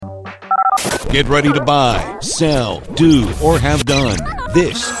Get ready to buy, sell, do, or have done.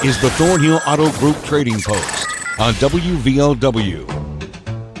 This is the Thornhill Auto Group Trading Post on WVOW.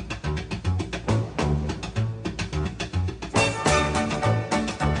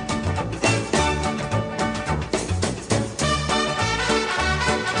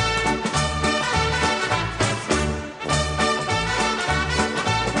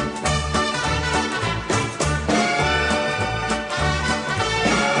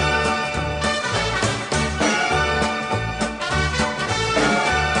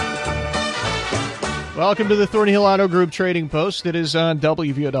 Welcome to the Thornhill Auto Group Trading Post. It is on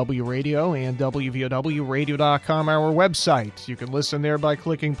WVOW Radio and WVOWradio.com, our website. You can listen there by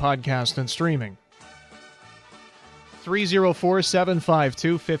clicking podcast and streaming.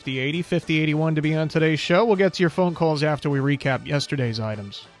 304-752-5080, 5081 to be on today's show. We'll get to your phone calls after we recap yesterday's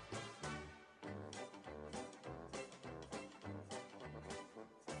items.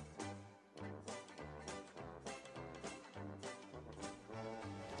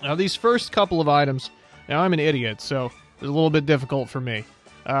 Now, these first couple of items... Now, I'm an idiot, so it's a little bit difficult for me.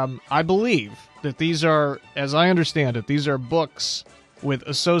 I believe that these are, as I understand it, these are books with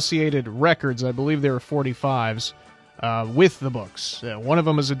associated records. I believe there are 45s with the books. One of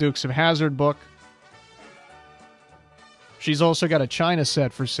them is a Dukes of Hazzard book. She's also got a China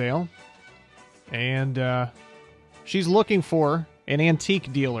set for sale. And she's looking for an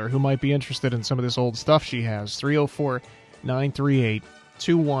antique dealer who might be interested in some of this old stuff she has. 304-938-2133,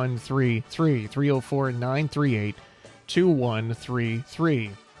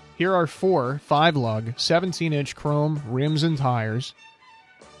 304-938-2133. Here are 4 5-lug, 17-inch chrome rims and tires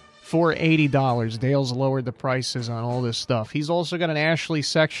for $80. Dale's lowered the prices on all this stuff. He's also got an Ashley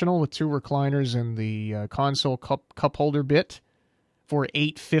sectional with 2 recliners and the console cup holder bit for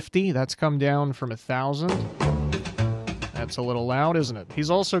 $850. That's come down from $1,000. That's a little loud, isn't it?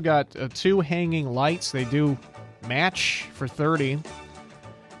 He's also got 2 hanging lights. They do match for $30.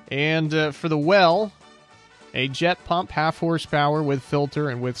 And for the well, a jet pump, half horsepower with filter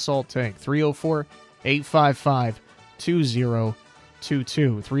and with salt tank. 304-855-2022.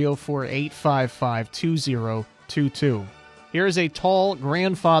 304-855-2022. Here's a tall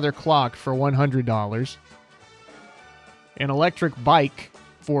grandfather clock for $100. An electric bike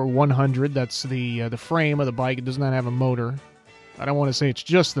for $100. That's the frame of the bike. It does not have a motor. I don't want to say it's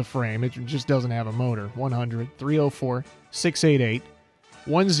just the frame. It just doesn't have a motor. $100. 304-688-1051.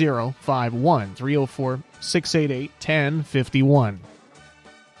 304-688-1051.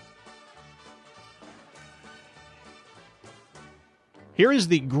 Here is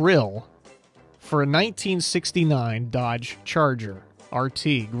the grill for a 1969 Dodge Charger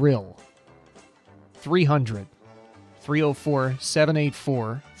RT grill. $300.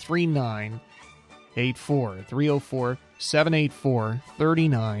 304-784-3984.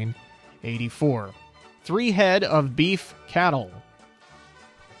 304-784-3984. 3 head of beef cattle.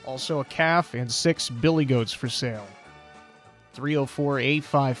 Also a calf and 6 billy goats for sale.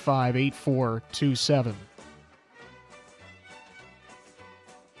 304-855-8427.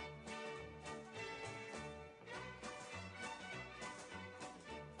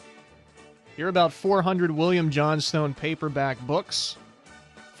 Here are about 400 William Johnstone paperback books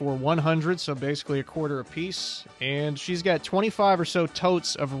for $100, so basically a quarter a piece. And she's got 25 or so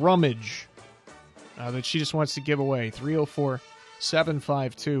totes of rummage that she just wants to give away.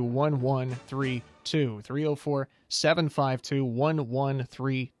 304-752-1132.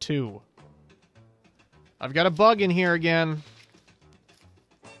 304-752-1132. I've got a bug in here again.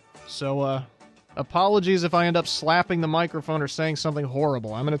 So, apologies if I end up slapping the microphone or saying something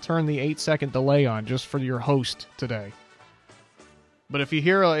horrible. I'm going to turn the 8-second delay on just for your host today. But if you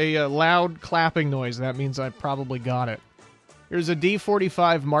hear a loud clapping noise, that means I probably got it. Here's a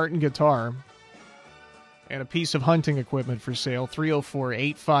D45 Martin guitar and a piece of hunting equipment for sale.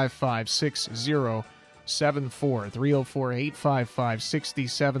 304-855-6074.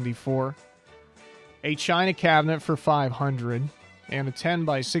 304-855-6074. A china cabinet for $500. And a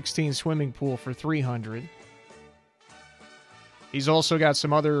 10x16 swimming pool for $300. He's also got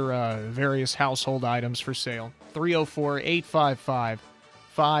some other various household items for sale.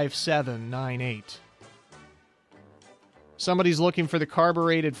 304-855-5798. Somebody's looking for the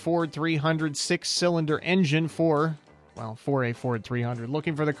carbureted Ford 300 6-cylinder engine for a Ford 300.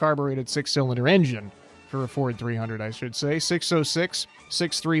 Looking for the carbureted 6-cylinder engine for a Ford 300, I should say.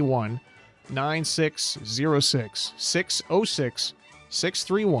 606-631-9606.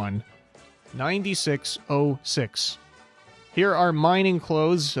 606-631-9606. Here are mining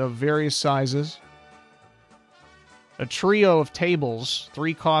clothes of various sizes. A trio of tables,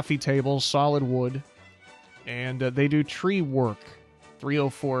 3 coffee tables, solid wood. And they do tree work.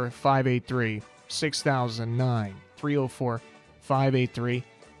 304-583-6009.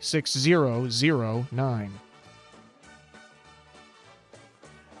 304-583-6009.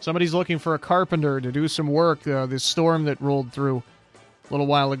 Somebody's looking for a carpenter to do some work. This storm that rolled through a little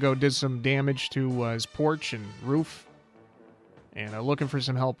while ago did some damage to his porch and roof. And looking for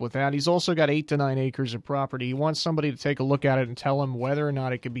some help with that. He's also got 8 to 9 acres of property. He wants somebody to take a look at it and tell him whether or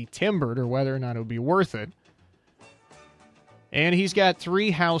not it could be timbered or whether or not it would be worth it. And he's got 3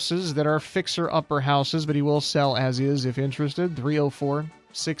 houses that are fixer-upper houses, but he will sell as is if interested.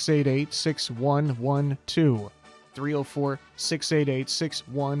 304-688-6112.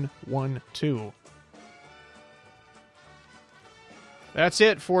 304-688-6112. That's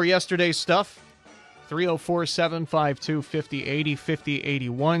it for yesterday's stuff. 304-752-5080,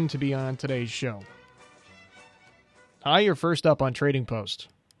 5081 to be on today's show. Hi, you're first up on Trading Post.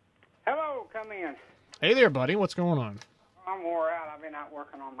 Hello, come in. Hey there, buddy. What's going on? I'm wore out. I've been out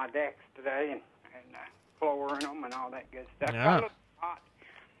working on my decks today and flooring them and all that good stuff. Yeah. Got a little hot.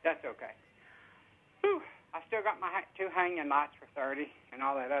 That's okay. Whew. I still got my 2 hanging lights for 30 and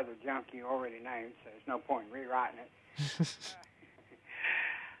all that other junk you already named, so there's no point in rewriting it.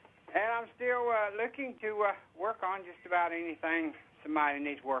 And I'm still looking to work on just about anything somebody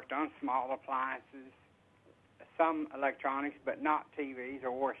needs worked on, small appliances, some electronics, but not TVs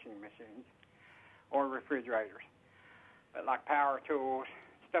or washing machines or refrigerators, but like power tools,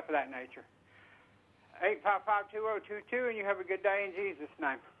 stuff of that nature. 855-2022, and you have a good day in Jesus'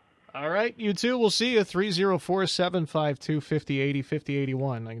 name. All right, you too. We'll see you. 304-752-5080,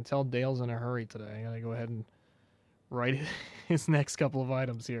 5081. I can tell Dale's in a hurry today. I got to go ahead and write his next couple of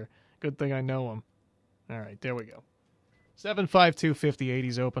items here. Good thing I know him. All right, there we go. 752-5080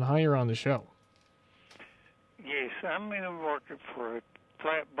 is open. Hi, you're on the show. Yes, I'm in a market for a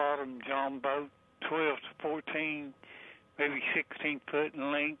flat-bottom John boat, 12 to 14, maybe 16 foot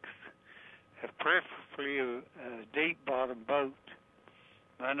in length, preferably a deep-bottom boat.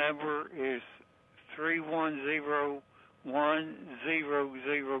 My number is 310-1007.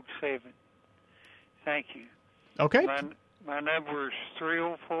 Thank you. Okay. My number is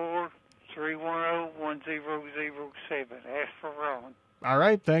 304-310-1007. Ask for Ron. All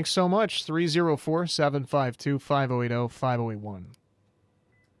right, thanks so much. 304-752-5080, 5081.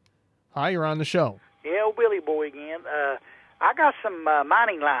 Hi, you're on the show. Yeah, old Billy Boy again. I got some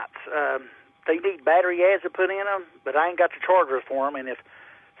mining lights. They need battery acid put in them, but I ain't got the chargers for them. And if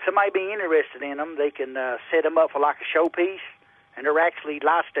somebody be interested in them, they can set them up for like a showpiece. And they're actually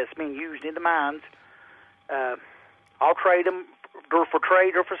lights that's being used in the mines. I'll trade them for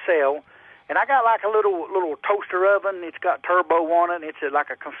trade or for sale. And I got like a little toaster oven. It's got turbo on it. And it's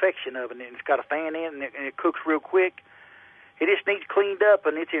like a convection oven, and it's got a fan in it, and it cooks real quick. It just needs cleaned up,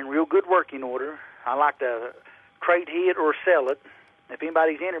 and it's in real good working order. I like to trade it or sell it. If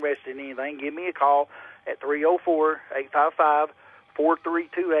anybody's interested in anything, give me a call at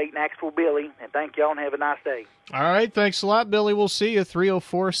 304-855-4328 and ask for Billy. And thank y'all and have a nice day. All right, thanks a lot, Billy. We'll see you.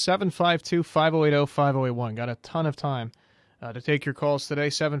 304-752-5080, 5081. Got a ton of time to take your calls today.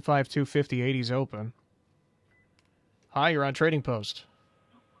 752-5080 is open. Hi, you're on Trading Post.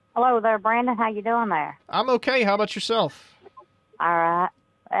 Hello there, Brandon. How you doing there? I'm okay. How about yourself? All right.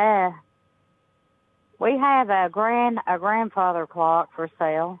 We have a grandfather clock for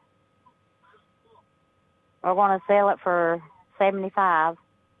sale. We're going to sell it for $75.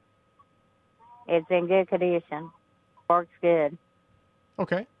 It's in good condition. Works good.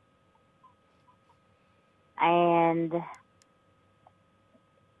 Okay. And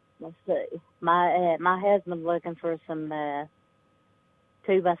let's see. My husband's looking for some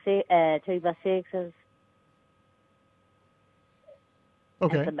 2x6s.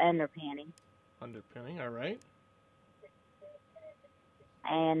 Okay. And some underpinning. Underpinning, all right.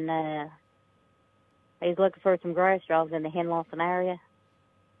 And he's looking for some grass jobs in the Henlawson area.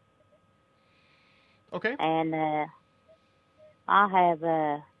 Okay. And I have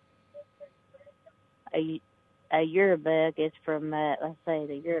a yearbook. It's from let's see,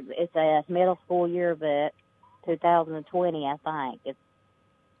 the yearbook. It's a middle school yearbook, 2020, I think.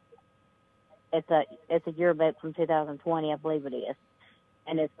 It's a yearbook from 2020, I believe it is,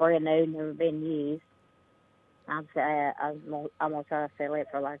 and it's brand new, never been used. I'm gonna try to sell it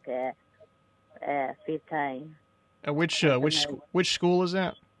for like 15. Which school is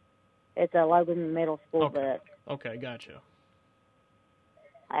that? It's a Logan Middle School book. Okay, gotcha.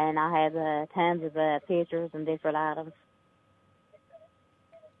 And I have tons of pictures and different items.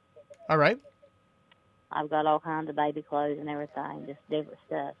 All right. I've got all kinds of baby clothes and everything, just different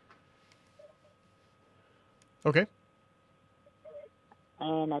stuff. Okay.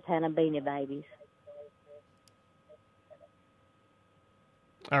 And a ton of Beanie Babies.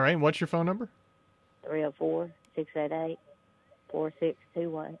 All right, what's your phone number?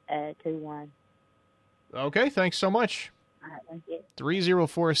 304-688-4621. Okay, thanks so much. All right, thank you.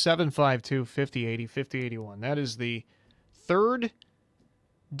 304-752-5080, 5081. That is the third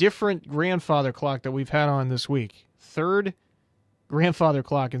different grandfather clock that we've had on this week. Third grandfather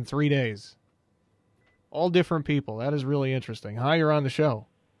clock in 3 days. All different people. That is really interesting. Hi, you're on the show.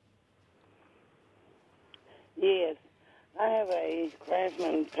 Yes, I have a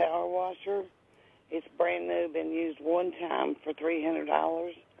Craftsman power washer. It's brand new, been used one time for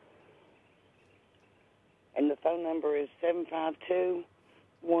 $300. And the phone number is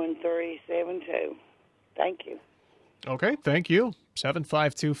 752-1372. Thank you. Okay, thank you.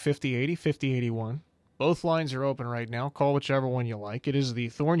 752-5080, 5081. Both lines are open right now. Call whichever one you like. It is the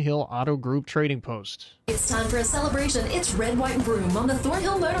Thornhill Auto Group Trading Post. It's time for a celebration. It's Red, White, and Broom on the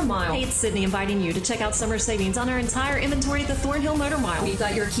Thornhill Motor Mile. Hey, it's Sydney inviting you to check out summer savings on our entire inventory at the Thornhill Motor Mile. We've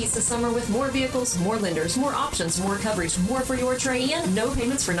got your keys to summer with more vehicles, more lenders, more options, more coverage, more for your trade-in, no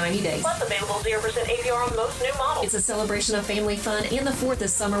payments for 90 days. Plus available 0% APR on most new models. It's a celebration of family fun and the 4th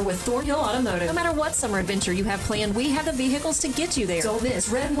this summer with Thornhill Automotive. No matter what summer adventure you have planned, we have the vehicles to get you there. Don't miss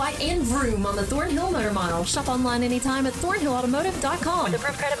Red, White, and Vroom on the Thornhill Motor Mile. Shop online anytime at thornhillautomotive.com. With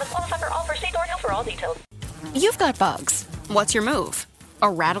approved credit must qualify for offers. See Thornhill for all details. You've got bugs. What's your move? A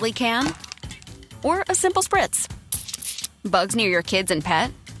rattly can? Or a simple spritz? Bugs near your kids and pet?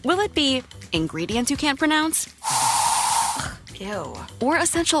 Will it be ingredients you can't pronounce? Ew. Or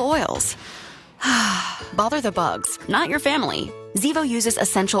essential oils? Bother the bugs, not your family. Zevo uses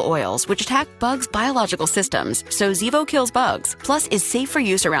essential oils which attack bugs' biological systems, so Zevo kills bugs, plus is safe for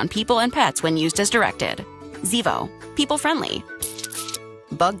use around people and pets when used as directed. Zevo. People friendly.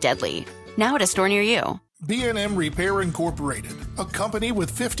 Bug deadly. Now at a store near you. B&M Repair Incorporated, a company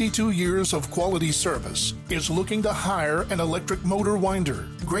with 52 years of quality service, is looking to hire an electric motor winder.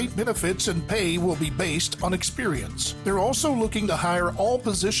 Great benefits and pay will be based on experience. They're also looking to hire all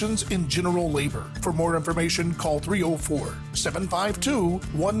positions in general labor. For more information, call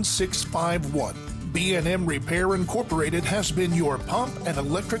 304-752-1651. B&M Repair Incorporated has been your pump and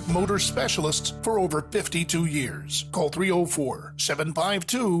electric motor specialists for over 52 years. Call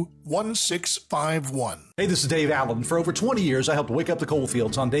 304-752-1651. Hey, this is Dave Allen. For over 20 years, I helped wake up the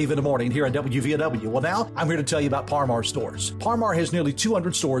coalfields on Dave in the Morning here on WVOW. Well, now I'm here to tell you about Parmar Stores. Parmar has nearly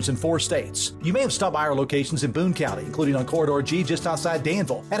 200 stores in 4 states. You may have stopped by our locations in Boone County, including on Corridor G just outside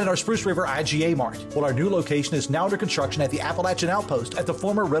Danville, and at our Spruce River IGA Mart. Well, our new location is now under construction at the Appalachian Outpost at the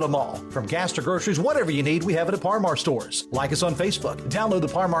former Riddle Mall. From gas to groceries, whatever you need, we have it at Parmar Stores. Like us on Facebook, download the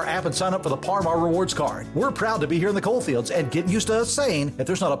Parmar app and sign up for the Parmar Rewards Card. We're proud to be here in the coalfields and getting used to us saying, if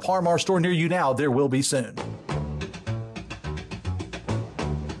there's not a Parmar store near you now, there will be soon.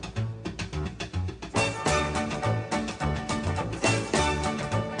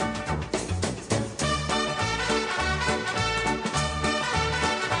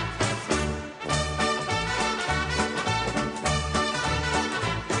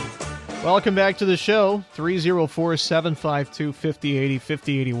 Welcome back to the show. 304-752-5080,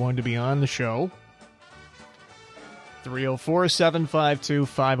 5081 to be on the show.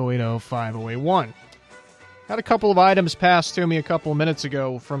 304-752-5080, 5081. Had a couple of items passed to me a couple of minutes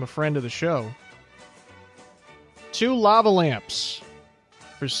ago from a friend of the show. 2 lava lamps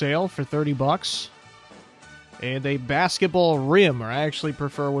for sale for $30. And a basketball rim, or I actually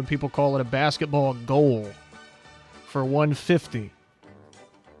prefer when people call it a basketball goal, for $150.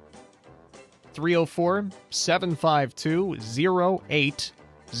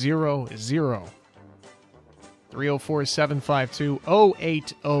 304-752-0800.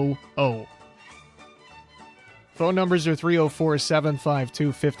 304-752-0800. Phone numbers are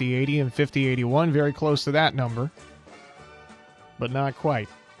 304-752-5080 and 5081. Very close to that number, but not quite.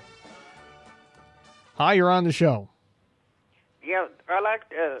 Hi, you're on the show. Yeah,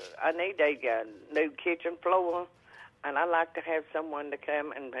 I need a new kitchen floor, and I'd like to have someone to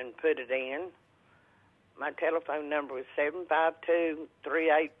come and put it in. My telephone number is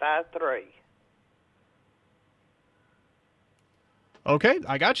 752-3853. Okay,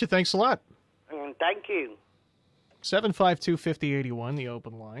 I got you. Thanks a lot. Thank you. 752-5081, the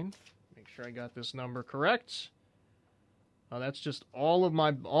open line. Make sure I got this number correct. Oh, that's just all of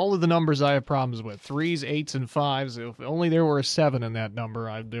the numbers I have problems with. 3s, 8s, and 5s. If only there were a 7 in that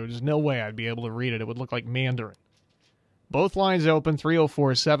number, there was no way I'd be able to read it. It would look like Mandarin. Both lines open,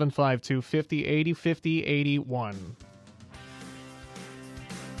 304-752-5080, 5081.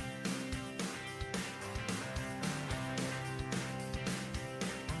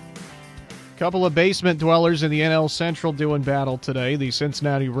 Couple of basement dwellers in the NL Central doing battle today. The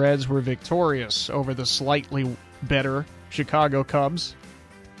Cincinnati Reds were victorious over the slightly better Chicago Cubs.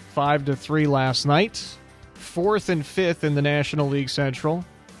 5-3 last night. 4th and 5th in the National League Central.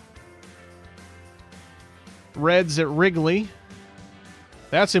 Reds at Wrigley.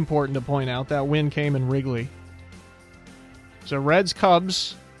 That's important to point out. That win came in Wrigley. So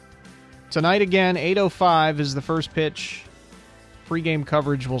Reds-Cubs. Tonight again, 8:05 is the first pitch. Pre-game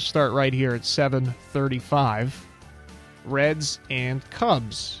coverage will start right here at 7:35. Reds and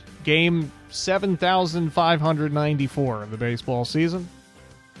Cubs. Game 7,594 of the baseball season.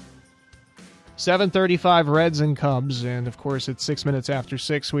 7:35 Reds and Cubs. And, of course, it's 6 minutes after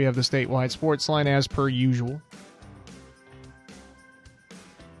 6. We have the statewide sports line as per usual.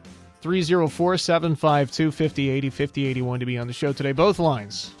 304-752-5080, 5081 to be on the show today. Both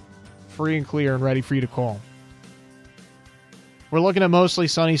lines free and clear and ready for you to call. We're looking at mostly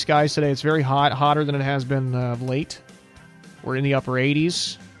sunny skies today. It's very hot, hotter than it has been of late. We're in the upper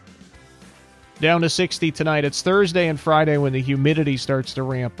 80s. Down to 60 tonight. It's Thursday and Friday when the humidity starts to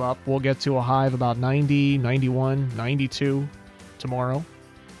ramp up. We'll get to a high of about 90, 91, 92 tomorrow.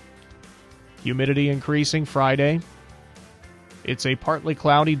 Humidity increasing Friday. It's a partly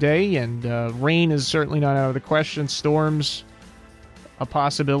cloudy day, and rain is certainly not out of the question. Storms, a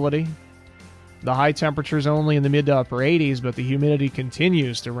possibility. The high temperatures only in the mid to upper 80s, but the humidity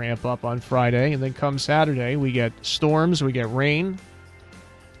continues to ramp up on Friday. And then come Saturday, we get storms, we get rain.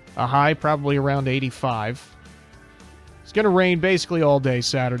 A high probably around 85. It's going to rain basically all day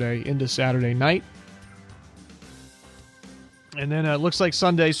Saturday into Saturday night. And then it looks like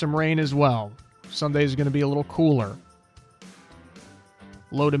Sunday some rain as well. Sunday is going to be a little cooler.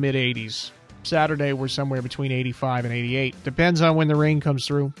 Low to mid 80s. Saturday we're somewhere between 85 and 88. Depends on when the rain comes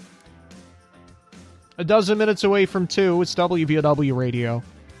through. A dozen minutes away from 2, it's WVOW Radio.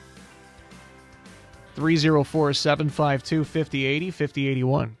 304-752-5080,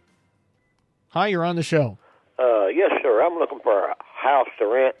 5081. Hi, you're on the show. Yes, sir. I'm looking for a house to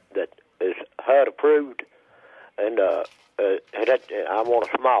rent that is HUD approved, and I want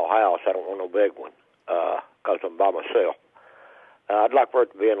a small house. I don't want no big one because I'm by myself. I'd like for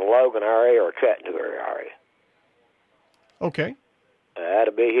it to be in the Logan area or Chattanooga area. Okay.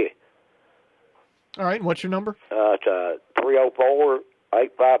 That'll be it. All right, what's your number? It's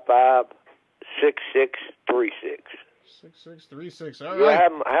 304-855-6636. 6636. All right.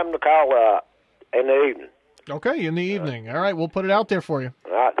 Have them to call in the evening. Okay, in the evening. All right, we'll put it out there for you.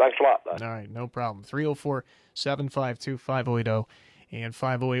 All right, thanks a lot. All right, no problem. 304-752-5080 and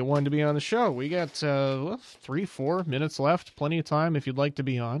 5081 to be on the show. We got 3-4 minutes left. Plenty of time if you'd like to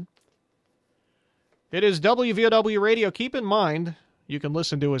be on. It is WVOW Radio. Keep in mind, you can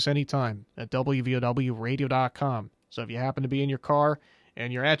listen to us anytime at WVOWradio.com. So if you happen to be in your car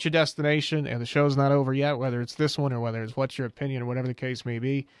and you're at your destination and the show's not over yet, whether it's this one or whether it's What's Your Opinion or whatever the case may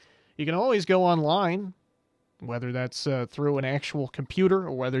be, you can always go online, whether that's through an actual computer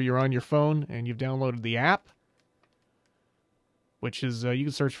or whether you're on your phone and you've downloaded the app, which is, you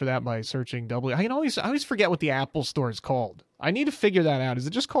can search for that by searching I always forget what the Apple Store is called. I need to figure that out. Is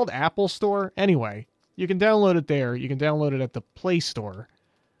it just called Apple Store? Anyway, you can download it there. You can download it at the Play Store.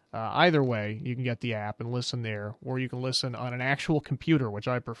 Either way, you can get the app and listen there, or you can listen on an actual computer, which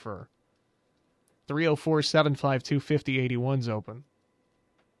I prefer. 304-752-5081's open.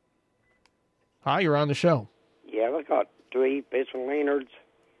 Hi, you're on the show. Yeah, I got 3 Bisson Leonards,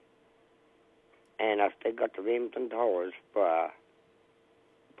 and I still got the Remington Towers for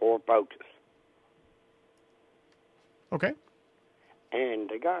 4 boxes. Okay. And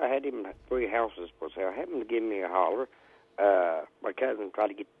the guy had him 3 houses for sale. Had him to give me a holler. My cousin tried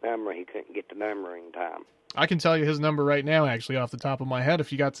to get the number. He couldn't get the number in time. I can tell you his number right now, actually, off the top of my head.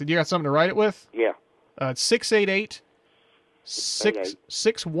 If you got something to write it with? Yeah. It's 688-6112.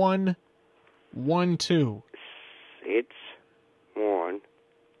 6112.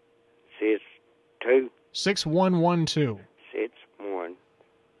 6112. 61.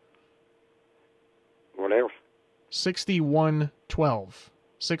 What else? 6112.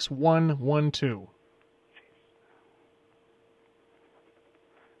 6112.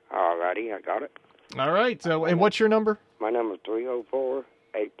 All righty, I got it. All right. And what's your number? My number is 304-855-4823.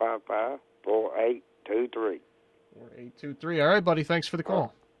 4823. All right, buddy. Thanks for the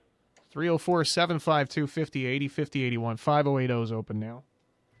call. 304-752-5080, 5081. 5080 is open now.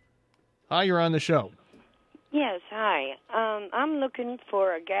 Hi, you're on the show. Yes, hi. I'm looking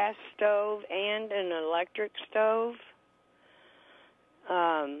for a gas stove and an electric stove.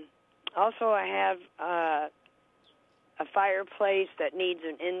 Also, I have a fireplace that needs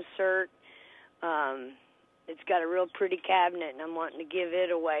an insert. It's got a real pretty cabinet, and I'm wanting to give it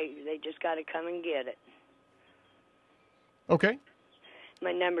away. They just got to come and get it. Okay.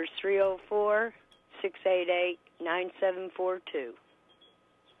 My number's 304-688-9742.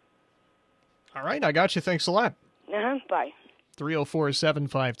 All right, I got you. Thanks a lot. Bye.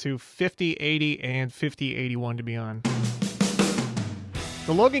 304-752-5080 and 5081 to be on.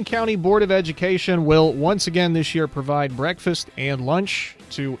 The Logan County Board of Education will once again this year provide breakfast and lunch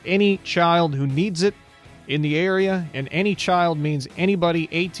to any child who needs it in the area, and any child means anybody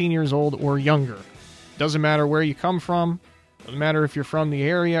 18 years old or younger. Doesn't matter where you come from, doesn't matter if you're from the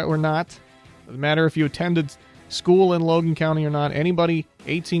area or not, doesn't matter if you attended school in Logan County or not. Anybody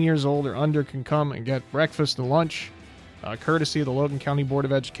 18 years old or under can come and get breakfast and lunch, courtesy of the Logan County Board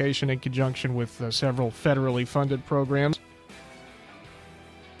of Education in conjunction with several federally funded programs.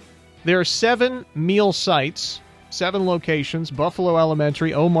 There are 7 meal sites, 7 locations: Buffalo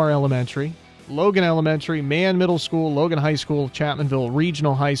Elementary, Omar Elementary, Logan Elementary, Mann Middle School, Logan High School, Chapmanville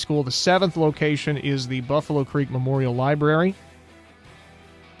Regional High School. The 7th location is the Buffalo Creek Memorial Library,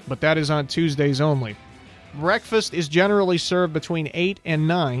 but that is on Tuesdays only. Breakfast is generally served between 8 and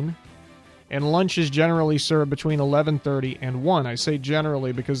 9, and lunch is generally served between 11:30 and 1. I say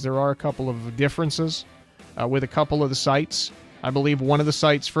generally because there are a couple of differences with a couple of the sites. I believe one of the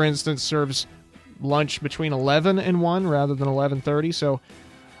sites, for instance, serves lunch between 11 and 1 rather than 11:30. So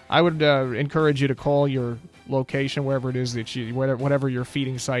I would encourage you to call your location, wherever it is that whatever your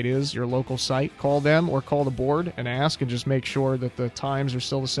feeding site is, your local site. Call them or call the board and ask, and just make sure that the times are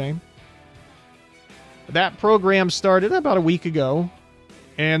still the same. That program started about a week ago,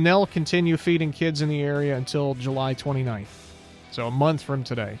 and they'll continue feeding kids in the area until July 29th. So a month from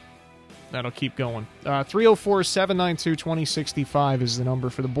today. That'll keep going. 304-792-2065 is the number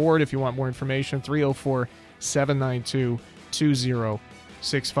for the board if you want more information.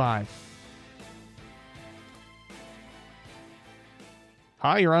 304-792-2065.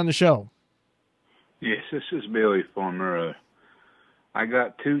 Hi, you're on the show. Yes, this is Billy Farmer. I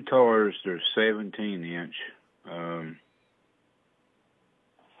got 2 tars. They're 17-inch.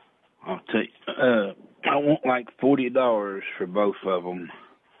 I'll take. I want like $40 for both of them.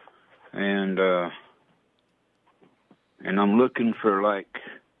 And I'm looking for like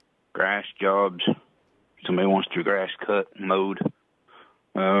grass jobs. Somebody wants their grass cut, mowed.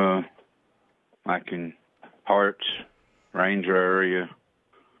 Like in Harts, Ranger area,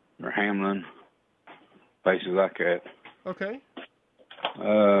 or Hamlin, places like that. Okay.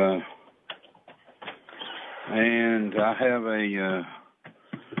 And I have a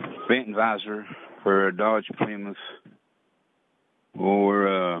vent visor for a Dodge Plymouth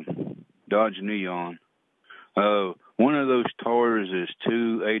or Dodge Neon. One of those tars is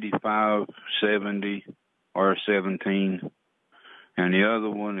 285/70 R17, and the other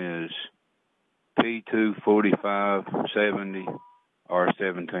one is P245/70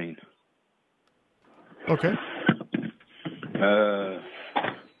 R17. Okay.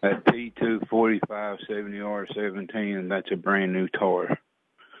 That P245/70 R17, that's a brand new tar.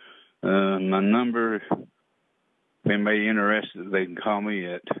 My number, if anybody interested, they can call me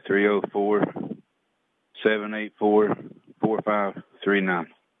at 304-784-4539.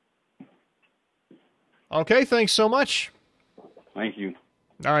 Okay, thanks so much. Thank you.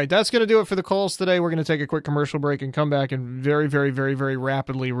 All right, that's going to do it for the calls today. We're going to take a quick commercial break and come back and very, very, very, very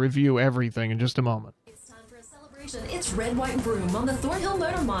rapidly review everything in just a moment. It's Red, White, and Broom on the Thornhill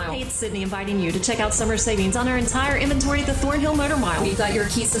Motor Mile. Hey, it's Sydney inviting you to check out summer savings on our entire inventory at the Thornhill Motor Mile. We've got your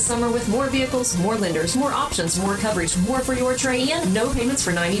keys to summer with more vehicles, more lenders, more options, more coverage, more for your trade-in, no payments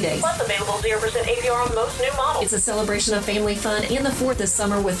for 90 days. Plus available 0% APR on most new models. It's a celebration of family fun and the 4th this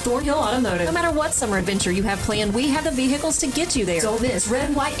summer with Thornhill Automotive. No matter what summer adventure you have planned, we have the vehicles to get you there. So this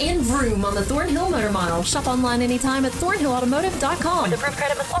Red, White, and Vroom on the Thornhill Motor Mile. Shop online anytime at thornhillautomotive.com. With approved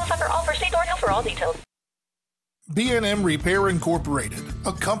credit must qualify for offer. See Thornhill for all details. B&M Repair Incorporated,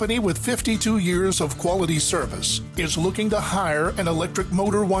 a company with 52 years of quality service, is looking to hire an electric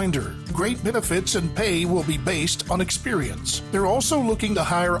motor winder. Great benefits and pay will be based on experience. They're also looking to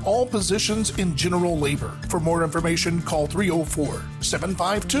hire all positions in general labor. For more information, call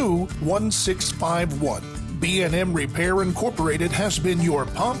 304-752-1651. B&M Repair Incorporated has been your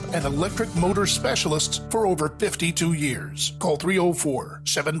pump and electric motor specialists for over 52 years. Call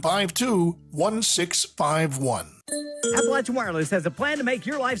 304-752-1651. Appalachian Wireless has a plan to make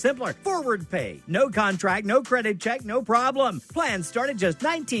your life simpler. Forward pay. No contract, no credit check, no problem. Plans start at just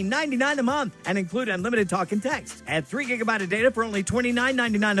 $19.99 a month and include unlimited talk and text. Add 3 gigabyte of data for only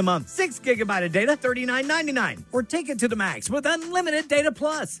 $29.99 a month. 6 gigabyte of data, $39.99. Or take it to the max with unlimited data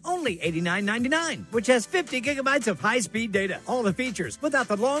plus, only $89.99, which has 50 gigabytes of high-speed data. All the features without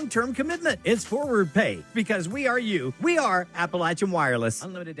the long-term commitment. It's forward pay because we are you. We are Appalachian Wireless.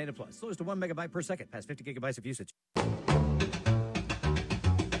 Unlimited data plus. Slows to 1 megabyte per second. Past 50 gigabytes of usage.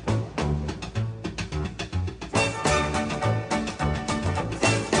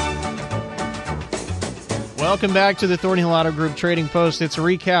 Welcome back to the Thornhill Auto Group Trading Post. It's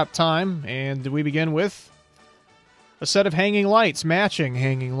recap time, and we begin with a set of hanging lights, matching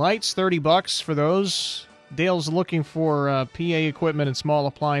hanging lights, $30 for those. Dale's looking for PA equipment and small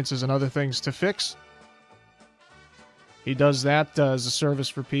appliances and other things to fix. He does that as a service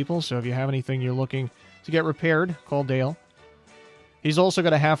for people, so if you have anything you're looking to get repaired, call Dale. He's also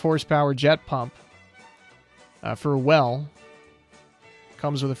got a half-horsepower jet pump for a well.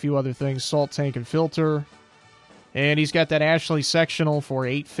 Comes with a few other things, salt tank and filter. And he's got that Ashley sectional for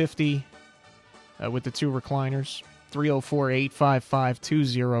 $850 with the 2 recliners.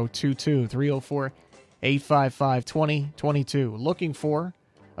 304-855-2022. 304-855-2022. Looking for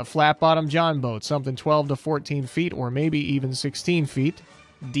a flat-bottom john boat, something 12 to 14 feet or maybe even 16 feet.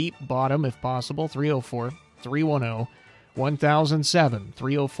 Deep bottom if possible. 304-310-1007.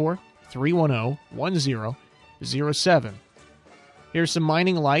 304-310-1007. Here's some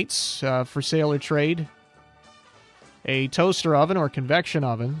mining lights for sale or trade. A toaster oven or convection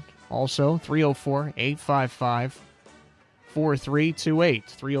oven, also 304-855-4328.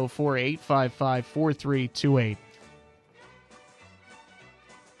 304-855-4328.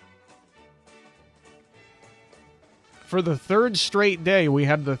 For the third straight day, we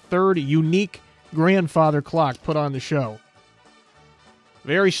had the third unique grandfather clock put on the show.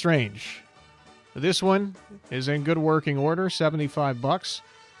 Very strange. This one is in good working order, $75.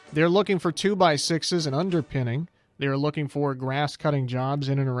 They're looking for 2x6s and underpinning. They're looking for grass cutting jobs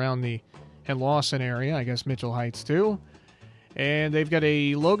in and around the Lawson area, I guess Mitchell Heights too. And they've got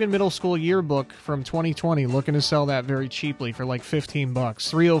a Logan Middle School yearbook from 2020, looking to sell that very cheaply for like $15.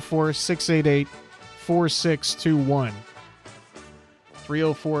 304-688-4621.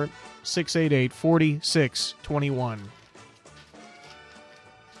 304-688-4621.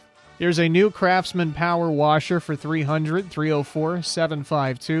 There's a new Craftsman power washer for $300.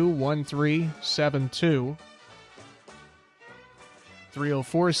 304-752-1372.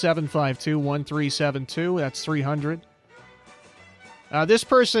 304-752-1372. That's $300. This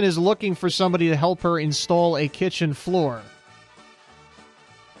person is looking for somebody to help her install a kitchen floor.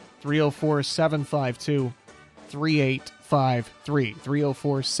 304-752-3853.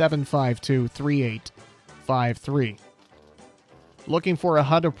 304-752-3853. Looking for a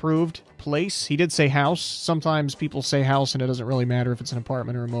HUD-approved place. He did say house. Sometimes people say house, and it doesn't really matter if it's an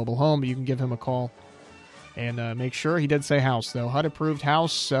apartment or a mobile home, but you can give him a call and make sure. He did say house, though. HUD-approved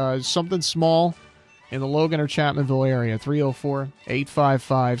house, something small in the Logan or Chapmanville area.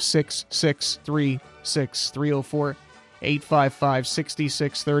 304-855-6636.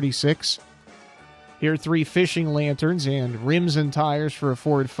 304-855-6636. Here are 3 fishing lanterns and rims and tires for a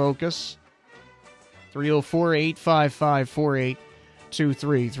Ford Focus. 304-855-4823.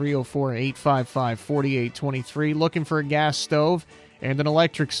 304-855-4823. Looking for a gas stove and an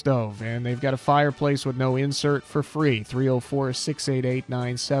electric stove. And they've got a fireplace with no insert for free.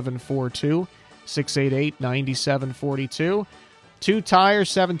 304-688-9742. 688-9742. 2 tires,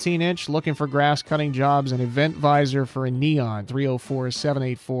 17-inch. Looking for grass cutting jobs and a vent visor for a Neon.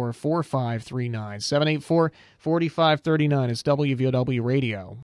 304-784-4539. 784-4539 is WVOW Radio.